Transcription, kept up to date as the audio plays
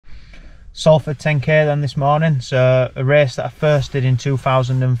Salford 10k then this morning, so a race that I first did in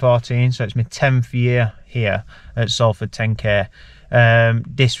 2014, so it's my 10th year here at Salford 10k,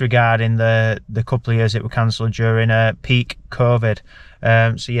 disregarding the couple of years it was cancelled during peak COVID.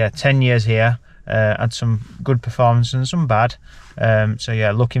 So yeah, 10 years here, had some good performances and some bad, so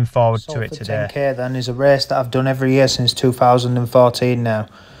yeah, looking forward to it today. Salford 10k then is a race that I've done every year since 2014 now,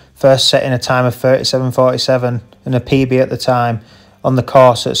 first setting a time of 37.47 and a PB at the time on the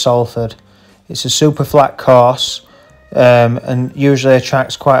course at Salford. It's a super flat course, and usually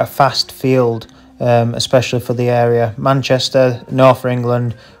attracts quite a fast field, especially for the area. Manchester, North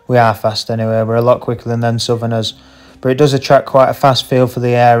England, we are fast anyway, we're a lot quicker than them southerners, but it does attract quite a fast field for the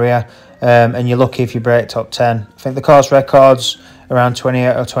area, and you're lucky if you break top 10. I think the course record's around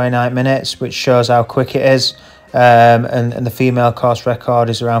 28 or 29 minutes, which shows how quick it is, and the female course record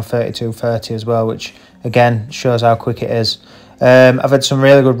is around 32:30 as well, which again shows how quick it is. I've had some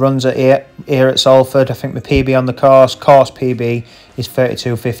really good runs here at Salford. I think my PB on the course PB is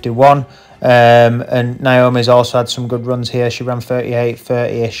 32:51, and Naomi's also had some good runs here. She ran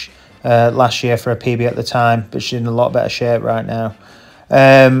 38:30ish last year for a PB at the time, but she's in a lot better shape right now.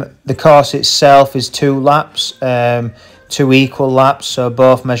 The course itself is 2 laps, 2 equal laps, so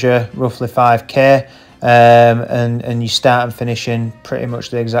both measure roughly 5k, and you start and finish in pretty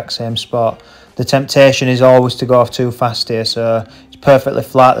much the exact same spot. The temptation is always to go off too fast here, so it's perfectly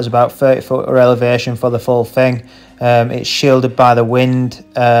flat. There's about 30 foot elevation for the full thing. It's shielded by the wind.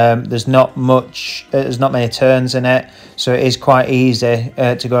 There's not many turns in it, so it is quite easy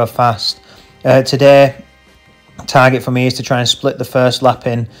to go fast. Today, target for me is to try and split the first lap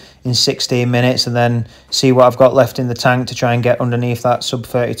in 16 minutes and then see what I've got left in the tank to try and get underneath that sub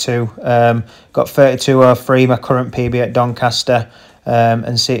 32. Got 32:03, my current PB at Doncaster.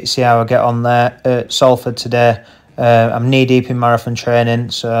 And see how I get on there at Salford today. I'm knee deep in marathon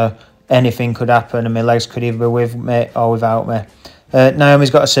training, so anything could happen and my legs could either be with me or without me. Naomi's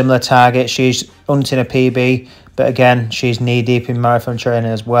got a similar target. She's hunting a PB, but again, she's knee deep in marathon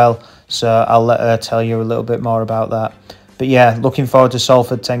training as well, so I'll let her tell you a little bit more about that. But yeah, looking forward to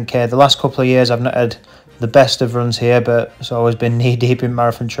Salford 10k. The last couple of years I've not had the best of runs here, but it's always been knee deep in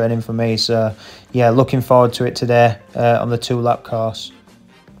marathon training for me, so yeah, looking forward to it today on the 2-lap course.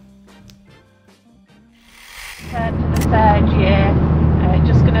 The third year,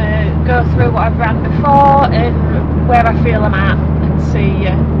 just gonna go through what I've ran before and where I feel I'm at and see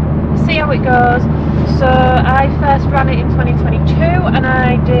how it goes. So I first ran it in 2022 and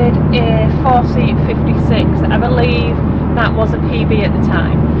I did a 4-seat 56. I believe that was a PB at the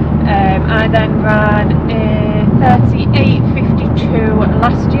time. I then ran a 38:52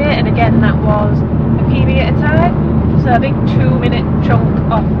 last year, and again that was a PB at a time, so a big 2-minute chunk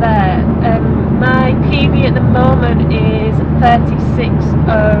off there. My PB at the moment is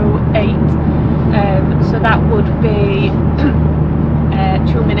 36:08, so that would be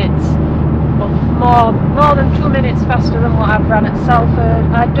 2 minutes, well, more than 2 minutes faster than what I've run at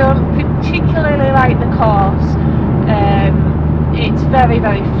Salford. I don't particularly like the course. It's very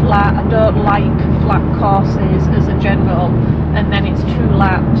flat. I don't like flat courses as a general, and then it's 2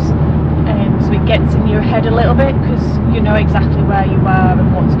 laps, so it gets in your head a little bit because you know exactly where you are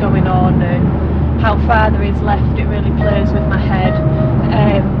and what's going on and how far there is left. It really plays with my head,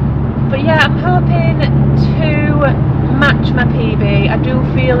 but yeah, I'm hoping to match my PB. I do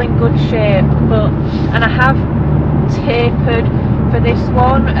feel in good shape, and I have tapered for this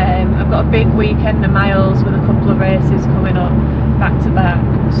one. I've got a big weekend of miles with a couple of races coming up back to back,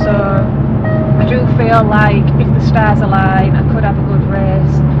 so I do feel like if the stars align I could have a good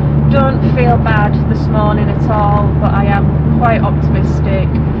race. Don't feel bad this morning at all, but I am quite optimistic.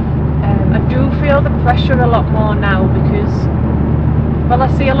 I do feel the pressure a lot more now because, well, I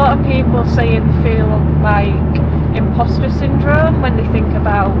see a lot of people saying they feel like imposter syndrome when they think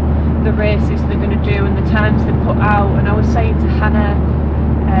about the races they're going to do and the times they put out. And I was saying to Hannah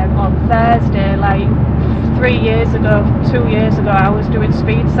on Thursday, like 2 years ago I was doing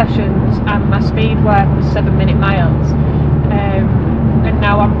speed sessions and my speed work was 7-minute miles, and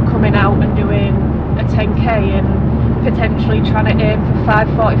now I'm coming out and doing a 10k and potentially trying to aim for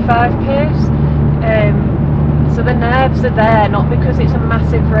 5:45 pace. So the nerves are there, not because it's a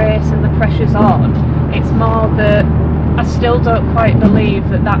massive race and the pressure's on, it's more that I still don't quite believe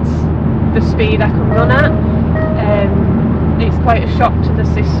that that's the speed I can run at. It's quite a shock to the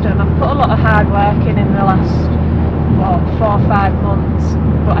system. I've put a lot of hard work in the last 4 or 5 months,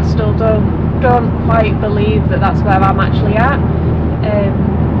 but I still don't quite believe that that's where I'm actually at.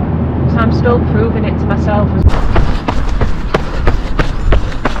 So I'm still proving it to myself as well.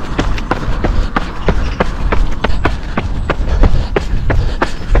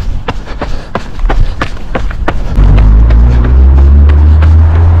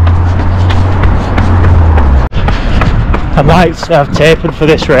 I'd like to have tapered for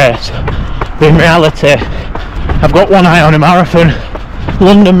this race, but in reality I've got one eye on a marathon,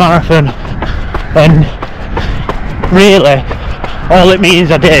 London Marathon, and really all it means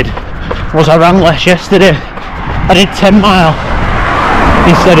I did was I ran less yesterday. I did 10 mile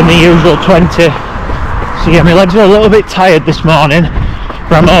instead of my usual 20. So yeah, my legs are a little bit tired this morning,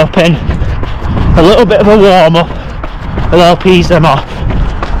 but I'm hoping a little bit of a warm up will help ease them off.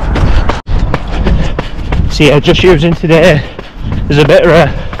 So yeah, just using today as a bit of a,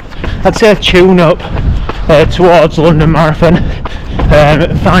 I'd say a tune up towards London Marathon,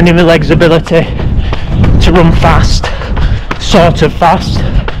 finding my legs' ability to run fast, sort of fast,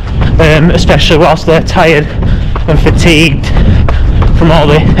 especially whilst they're tired and fatigued from all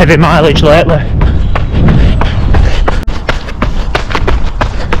the heavy mileage lately.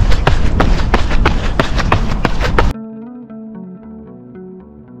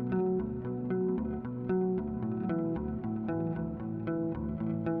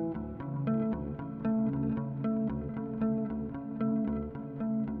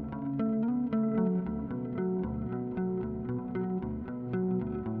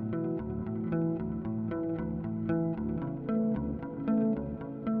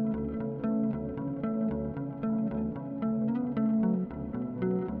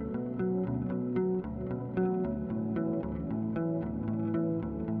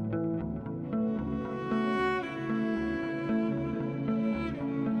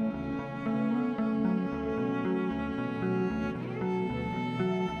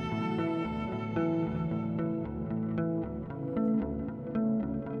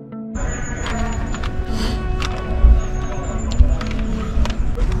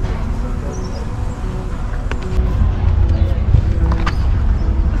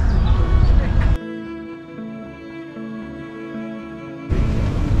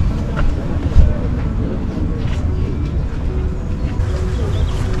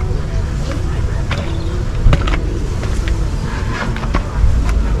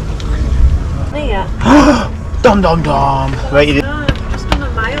 Dum dum dum. Right, you did. No, I've just done a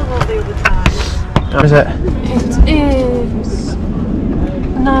mile all the other time. What is it? It is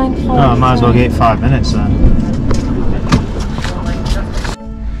 9:40. Oh, I might as well get 5 minutes then.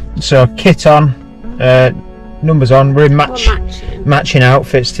 So kit on, numbers on. We're in matching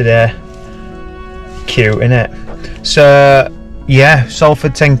outfits today. Cute, innit? So yeah,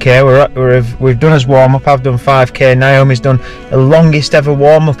 Salford 10k. We've done as warm up. I've done 5k. Naomi's done the longest ever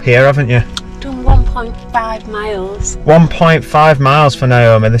warm up here, haven't you? Done 1.5 miles. 1.5 miles for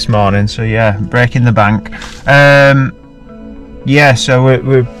Naomi this morning. So yeah, breaking the bank. Yeah, so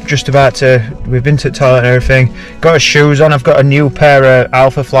we're just about to. We've been to the toilet and everything. Got our shoes on. I've got a new pair of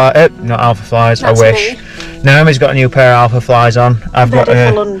Alpha Fly. Not Alpha Flies. That's I wish. me. Naomi's got a new pair of Alpha Flies on. I've got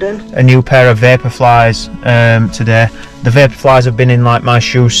a new pair of Vapor Flies today. The Vapor Flies have been in like my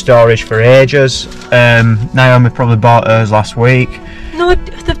shoe storage for ages. Naomi probably bought hers last week. No,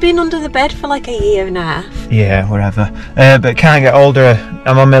 they've been under the bed for like a year and a half. Yeah, whatever. But can't get older.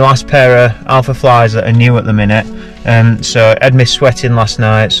 I'm on my last pair of Alpha Flies that are new at the minute. So I had me sweating last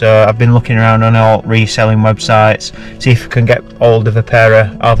night, so I've been looking around on all reselling websites, see if I can get hold of a pair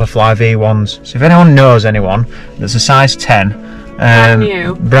of Alpha Fly V1s. So if anyone knows anyone that's a size 10,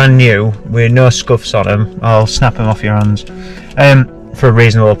 brand new, with no scuffs on them, I'll snap them off your hands. For a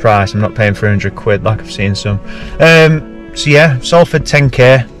reasonable price. I'm not paying 300 quid like I've seen some. So yeah, Salford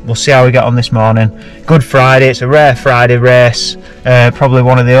 10k. We'll see how we get on this morning. Good Friday. It's a rare Friday race. Probably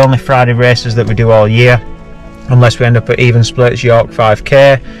one of the only Friday races that we do all year, unless we end up at even splits York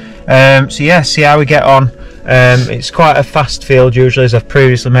 5k. So yeah, see how we get on. It's quite a fast field usually, as I've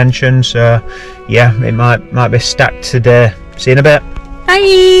previously mentioned. So yeah, it might be stacked today. See you in a bit.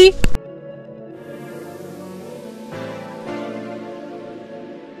 Bye.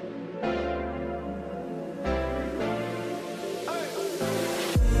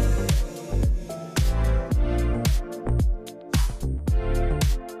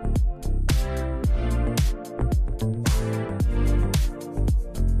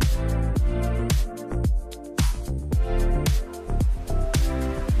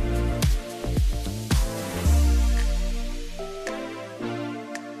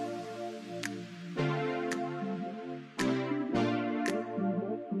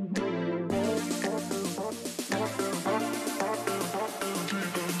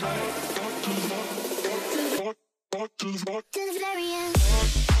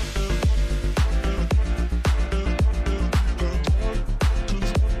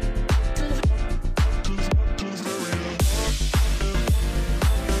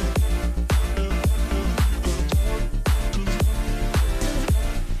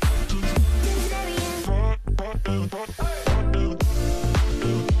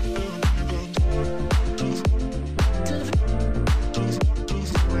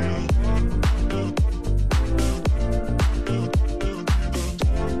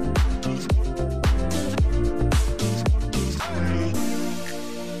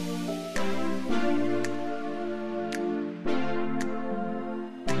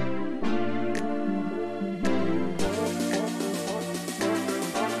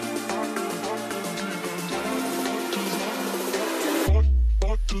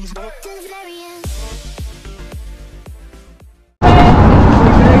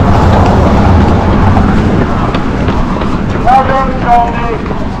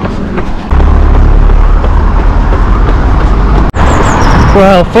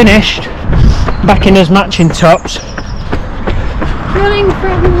 Well, finished. Back in his matching tops. Running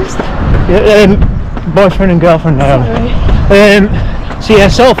friends. Boyfriend and girlfriend now. So yeah,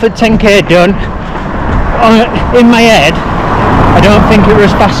 Salford 10k done. In my head, I don't think it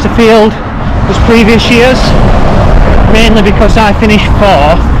was as fast a field as previous years, mainly because I finished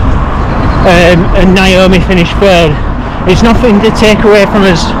 4th and Naomi finished 3rd. It's nothing to take away from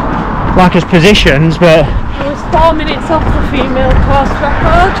us, like as positions, but I was 4 minutes off the female course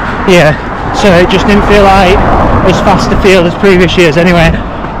record. yeah, so it just didn't feel like as fast a field as previous years. Anyway,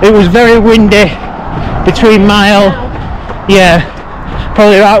 it was very windy between mile, yeah,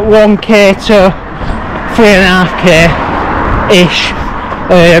 probably about 1k to 3.5k ish,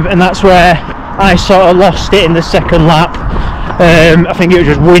 and that's where I sort of lost it in the second lap. I think it was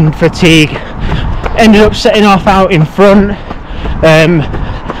just wind fatigue. Ended up setting off out in front, and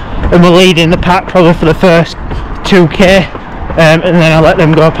we're leading the pack probably for the first 2k, and then I let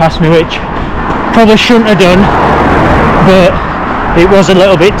them go past me, which probably shouldn't have done, but it was a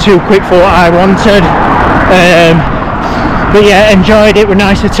little bit too quick for what I wanted. But yeah, enjoyed it. It was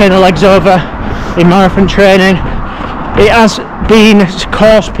nice to turn the legs over in marathon training. It has been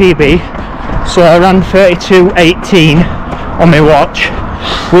course PB, so I ran 32:18 on my watch,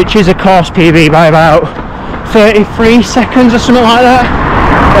 which is a course PB by about 33 seconds or something like that.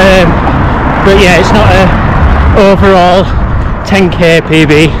 But yeah, it's not a overall 10k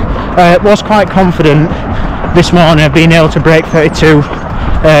PB. I was quite confident this morning of being able to break 32.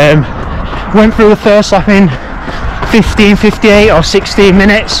 Went through the first lap in 15:58 or 16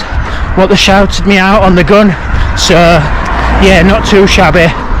 minutes, what they shouted me out on the gun, so yeah, not too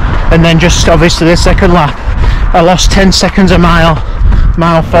shabby. And then just obviously the second lap I lost 10 seconds a mile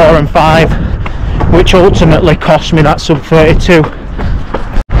 4 and 5, which ultimately cost me that sub 32.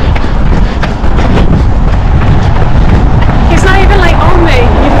 It's not even like on me,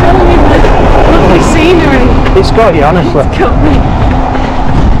 you're filming the lovely scenery. It's got you, honestly. It's got me.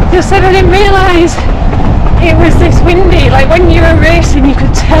 Just said I didn't realise it was this windy. Like when you were racing you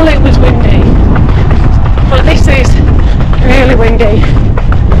could tell it was windy, but this is really windy.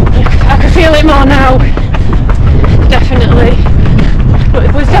 I can feel it more now, definitely, but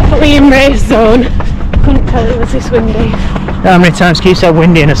it was definitely in race zone. Couldn't tell it was this windy. How many times can you say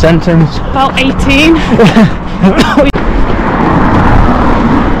windy in a sentence? About 18.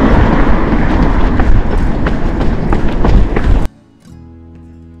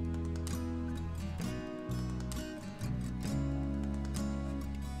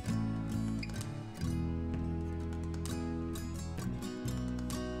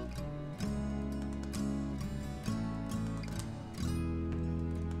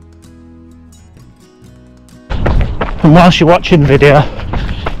 And whilst you're watching the video,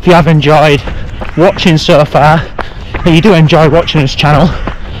 if you have enjoyed watching so far, and you do enjoy watching this channel,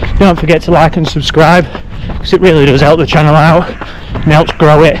 don't forget to like and subscribe, because it really does help the channel out and helps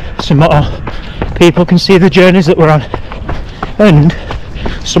grow it so more people can see the journeys that we're on, and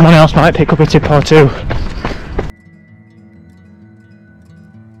someone else might pick up a tip or two.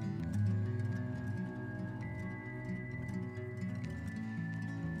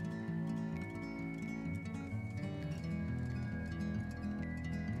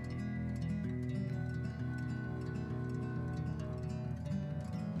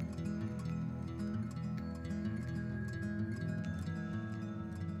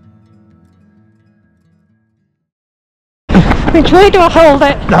 Which way do I hold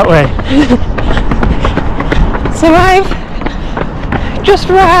it? That way. So I've just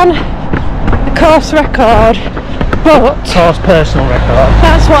ran a course record, but Course personal record.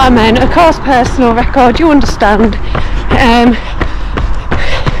 that's what I meant, a course personal record, you understand.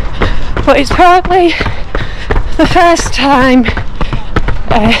 But it's probably the first time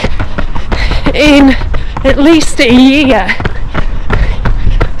in at least a year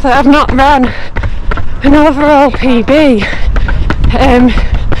that I've not run an overall PB. And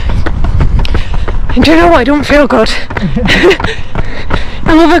do you know what, I don't feel good.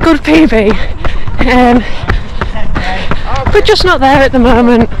 I love a good PB, but just not there at the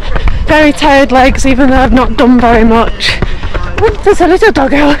moment. Very tired legs, even though I've not done very much. Oh, there's a little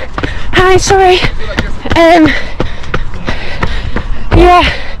doggo. Hi, sorry. Yeah,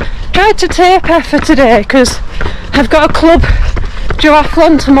 tried to taper for today because I've got a club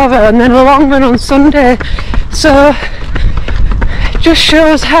duathlon tomorrow and then a long run on Sunday, so just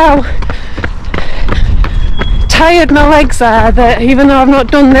shows how tired my legs are, that even though I've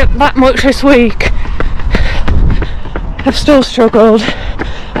not done that much this week, I've still struggled.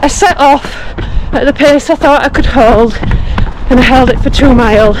 I set off at the pace I thought I could hold, and I held it for 2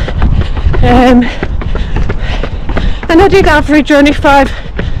 miles. And and I did average only 5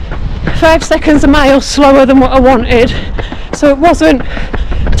 seconds a mile slower than what I wanted, so it wasn't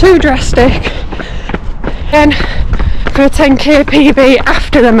too drastic. And for a 10k PB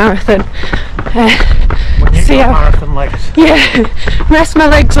after the marathon, See how marathon legs. Yeah, rest my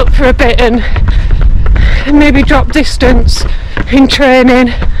legs up for a bit and maybe drop distance in training,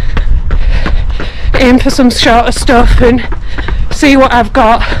 aim for some shorter stuff and see what I've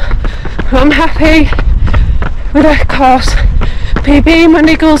got. But I'm happy with a course PB, my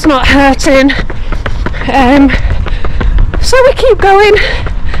niggle's not hurting, so we keep going.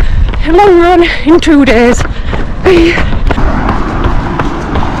 A long run in 2 days.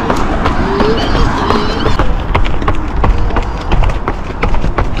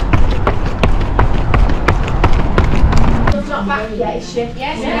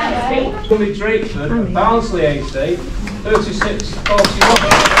 Coming Drakeford, Barnsley AC,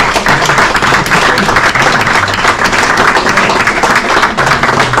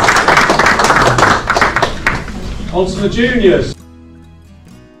 36.41. On to the juniors.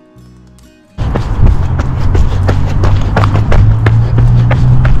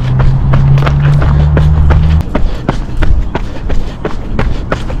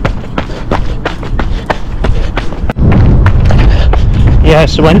 Yeah,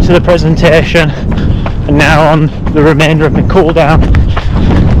 so went to the presentation and now on the remainder of my cool down.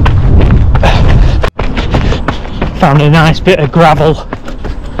 Found a nice bit of gravel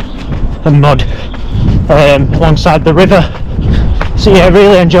and mud alongside the river. So yeah,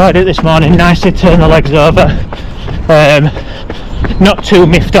 really enjoyed it this morning. Nice to turn the legs over. Not too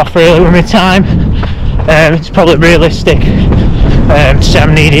miffed off really with my time. It's probably realistic to say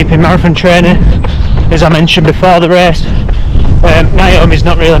I'm knee deep in marathon training, as I mentioned before the race. Naomi's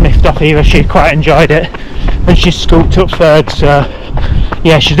not really miffed off either, she quite enjoyed it and she scooped up third, so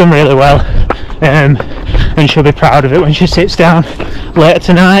yeah, she's done really well, and she'll be proud of it when she sits down later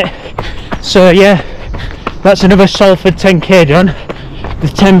tonight. So yeah, that's another Salford 10k done, the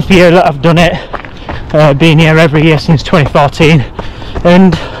 10th year that I've done it, been here every year since 2014,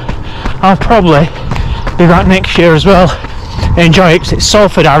 and I'll probably be back next year as well. I enjoy it because it's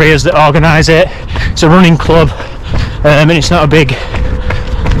Salford Harriers that organise it. It's a running club, and it's not a big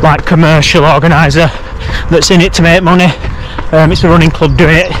like commercial organiser that's in it to make money. It's a running club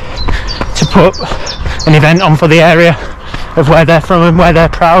doing it to put an event on for the area of where they're from and where they're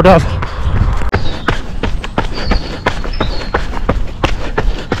proud of.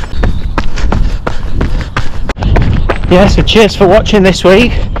 Yeah, so cheers for watching this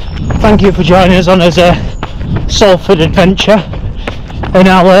week. Thank you for joining us on a Salford adventure, and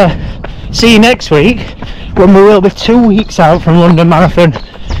I'll see you next week when we will be 2 weeks out from London Marathon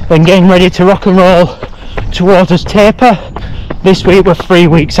and getting ready to rock and roll towards us taper. This week we're 3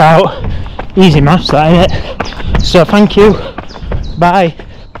 weeks out. Easy maths that, ain't it? So thank you, bye.